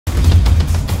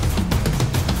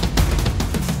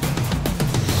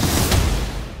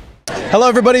Hello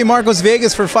everybody, Marcos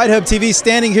Villegas for Fight Hub TV,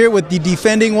 standing here with the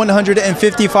defending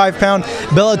 155-pound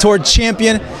Bellator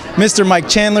champion, Mr. Mike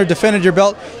Chandler. Defended your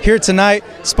belt here tonight,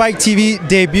 Spike TV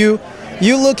debut.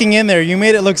 You looking in there, you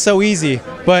made it look so easy,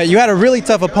 but you had a really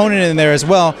tough opponent in there as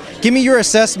well. Give me your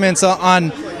assessments on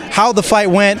how the fight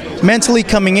went, mentally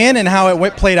coming in, and how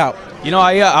it played out. You know,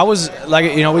 I was,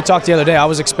 like, you know, we talked the other day, I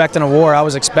was expecting a war. I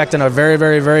was expecting a very,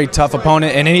 very, very tough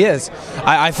opponent, and he is.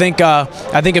 I think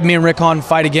if me and Rick Hawn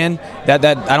fight again, I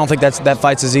don't think that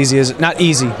fight's as easy as, not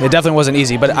easy, it definitely wasn't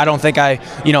easy, but I don't think I,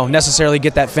 you know, necessarily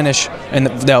get that finish in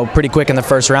pretty quick in the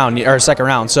first round, or second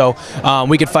round. So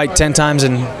we could fight 10 times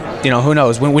and, you know, who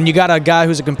knows. When you got a guy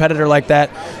who's a competitor like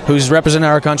that, who's representing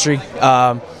our country,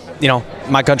 you know,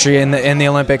 my country in the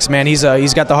Olympics, man, he's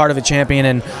got the heart of a champion,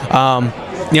 and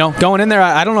you know, going in there,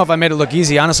 I don't know if I made it look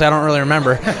easy. Honestly, I don't really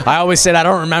remember. I always said I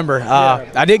don't remember.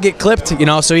 I did get clipped, you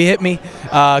know, so he hit me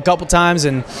a couple times,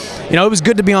 and you know, it was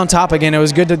good to be on top again. It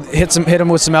was good to hit him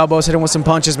with some elbows, hit him with some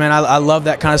punches, man. I love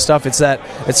that kind of stuff. It's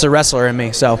the wrestler in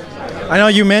me. So. I know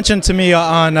you mentioned to me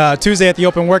on Tuesday at the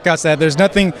open workouts that there's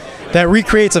nothing that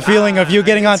recreates a feeling of you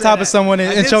getting on top of someone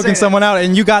and choking someone out,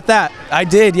 and you got that. I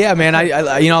did, yeah, man.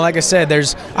 I you know, like I said,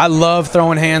 I love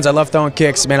throwing hands, I love throwing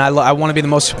kicks, man. I want to be the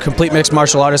most complete mixed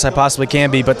martial artist I possibly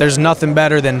can be, but there's nothing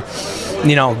better than,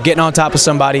 you know, getting on top of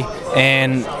somebody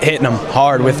and hitting them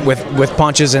hard with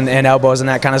punches and elbows and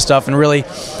that kind of stuff, and really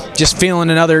just feeling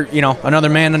another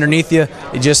man underneath you,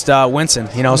 just wincing,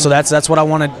 you know. So that's what I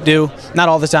want to do. Not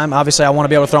all the time, obviously. I want to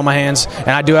be able to throw my hands, and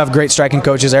I do have great striking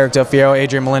coaches, Eric Del Fierro,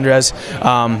 Adrian Melendrez,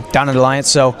 down at Alliance.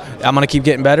 So I'm going to keep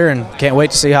getting better, and can't wait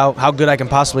to see how good I can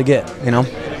possibly get, you know.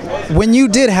 When you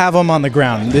did have him on the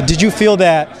ground, did you feel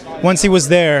that once he was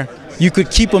there, you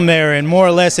could keep him there, and more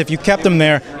or less, if you kept him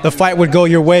there, the fight would go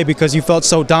your way because you felt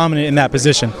so dominant in that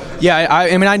position? Yeah,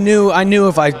 I mean, I knew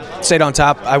if I stayed on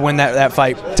top, I win that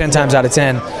fight 10 times out of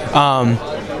 10.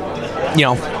 You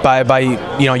know, by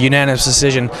you know, unanimous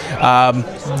decision.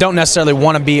 Don't necessarily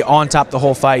want to be on top the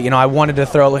whole fight. You know, I wanted to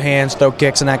throw hands, throw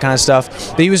kicks, and that kind of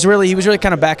stuff. But he was really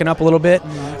kind of backing up a little bit.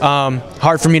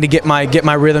 Hard for me to get my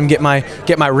rhythm, get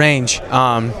my range. You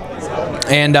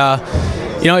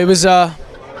know, it was.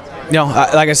 You know,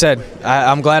 like I said,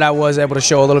 I'm glad I was able to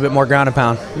show a little bit more ground and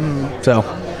pound. So.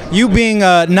 You being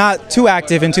not too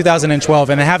active in 2012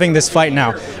 and having this fight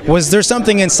now, was there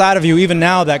something inside of you even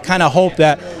now that kind of hoped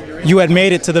that you had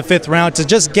made it to the 5th round to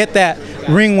just get that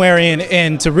ring wear in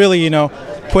and to really, you know,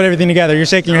 put everything together? You're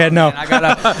shaking your head no.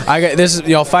 Man, this is, you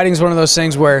know, fighting is one of those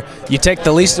things where you take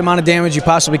the least amount of damage you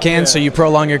possibly can, so you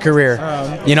prolong your career.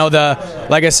 You know,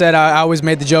 like I said, I always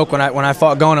made the joke when I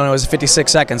fought Gono, it was 56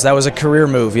 seconds. That was a career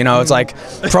move. You know, it's like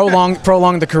prolong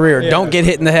the career. Don't get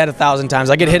hit in the head 1,000 times.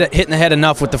 I get hit in the head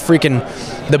enough with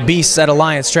the beasts at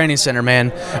Alliance Training Center,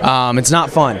 man. It's not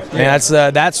fun. And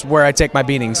that's where I take my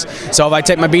beatings. So if I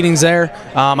take my beatings there,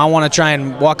 I want to try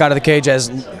and walk out of the cage as,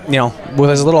 you know, with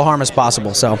as little harm as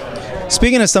possible. So.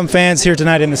 Speaking of some fans here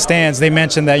tonight in the stands, they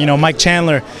mentioned that, you know, Mike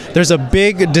Chandler, there's a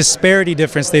big disparity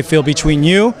difference they feel between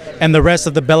you and the rest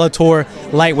of the Bellator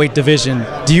lightweight division.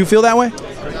 Do you feel that way?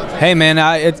 Hey man,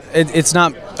 it's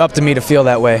not up to me to feel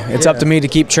that way. It's up to me to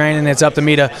keep training. It's up to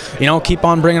me to, you know, keep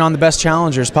on bringing on the best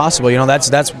challengers possible. You know, that's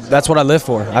what I live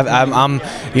for. I'm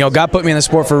you know, God put me in the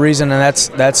sport for a reason, and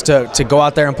that's to go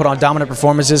out there and put on dominant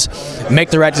performances, make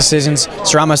the right decisions,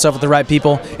 surround myself with the right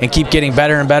people, and keep getting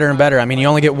better and better and better. I mean, you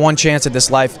only get one chance at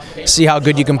this life. See how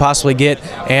good you can possibly get,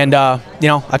 and you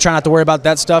know, I try not to worry about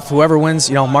that stuff. Whoever wins,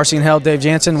 you know, Marcin Held, Dave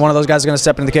Jansen, one of those guys is going to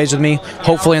step into the cage with me,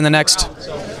 hopefully in the next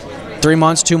 3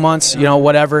 months, 2 months, you know,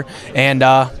 whatever, and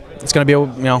it's going to be,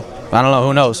 you know, I don't know,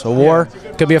 who knows, a war,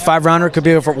 could be a 5-rounder, could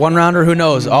be a 1-rounder, who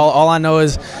knows. All I know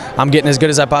is I'm getting as good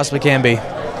as I possibly can be.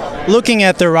 Looking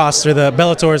at their roster, the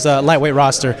Bellator's lightweight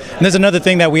roster, and there's another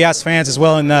thing that we asked fans as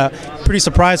well, and pretty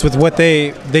surprised with what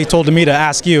they told me to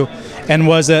ask you, and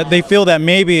was that they feel that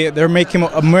maybe there might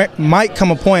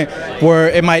come a point where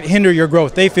it might hinder your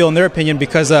growth. They feel, in their opinion,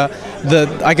 because the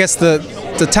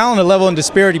talent level and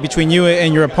disparity between you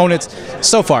and your opponents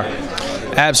so far.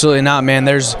 Absolutely not, man.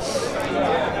 There's,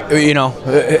 you know,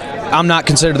 I'm not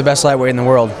considered the best lightweight in the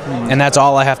world, and that's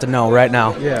all I have to know right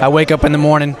now. I wake up in the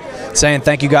morning saying,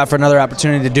 thank you, God, for another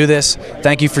opportunity to do this.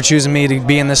 Thank you for choosing me to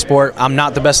be in this sport. I'm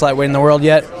not the best lightweight in the world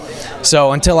yet.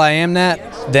 So until I am that,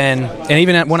 then, and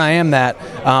even when I am that,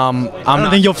 I don't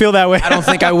think you'll feel that way. I don't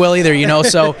think I will either, you know.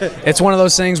 So it's one of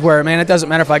those things where, man, it doesn't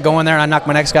matter if I go in there and I knock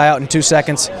my next guy out in 2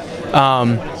 seconds.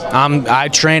 I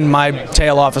trained my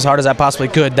tail off as hard as I possibly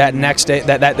could that next day,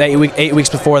 that 8 weeks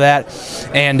before that,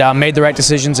 and made the right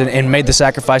decisions and made the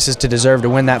sacrifices to deserve to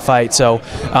win that fight. So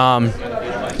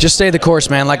just stay the course,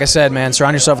 man. Like I said, man,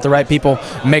 surround yourself with the right people,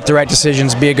 make the right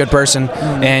decisions, be a good person,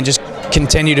 and just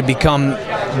continue to become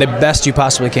the best you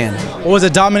possibly can. It was a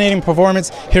dominating performance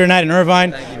here tonight in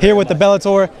Irvine, here with the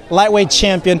Bellator lightweight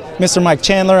champion, Mr. Mike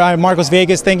Chandler. I'm Marcos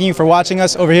Villegas. Thanking you for watching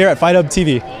us over here at Fight Hub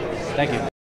TV. Thank you.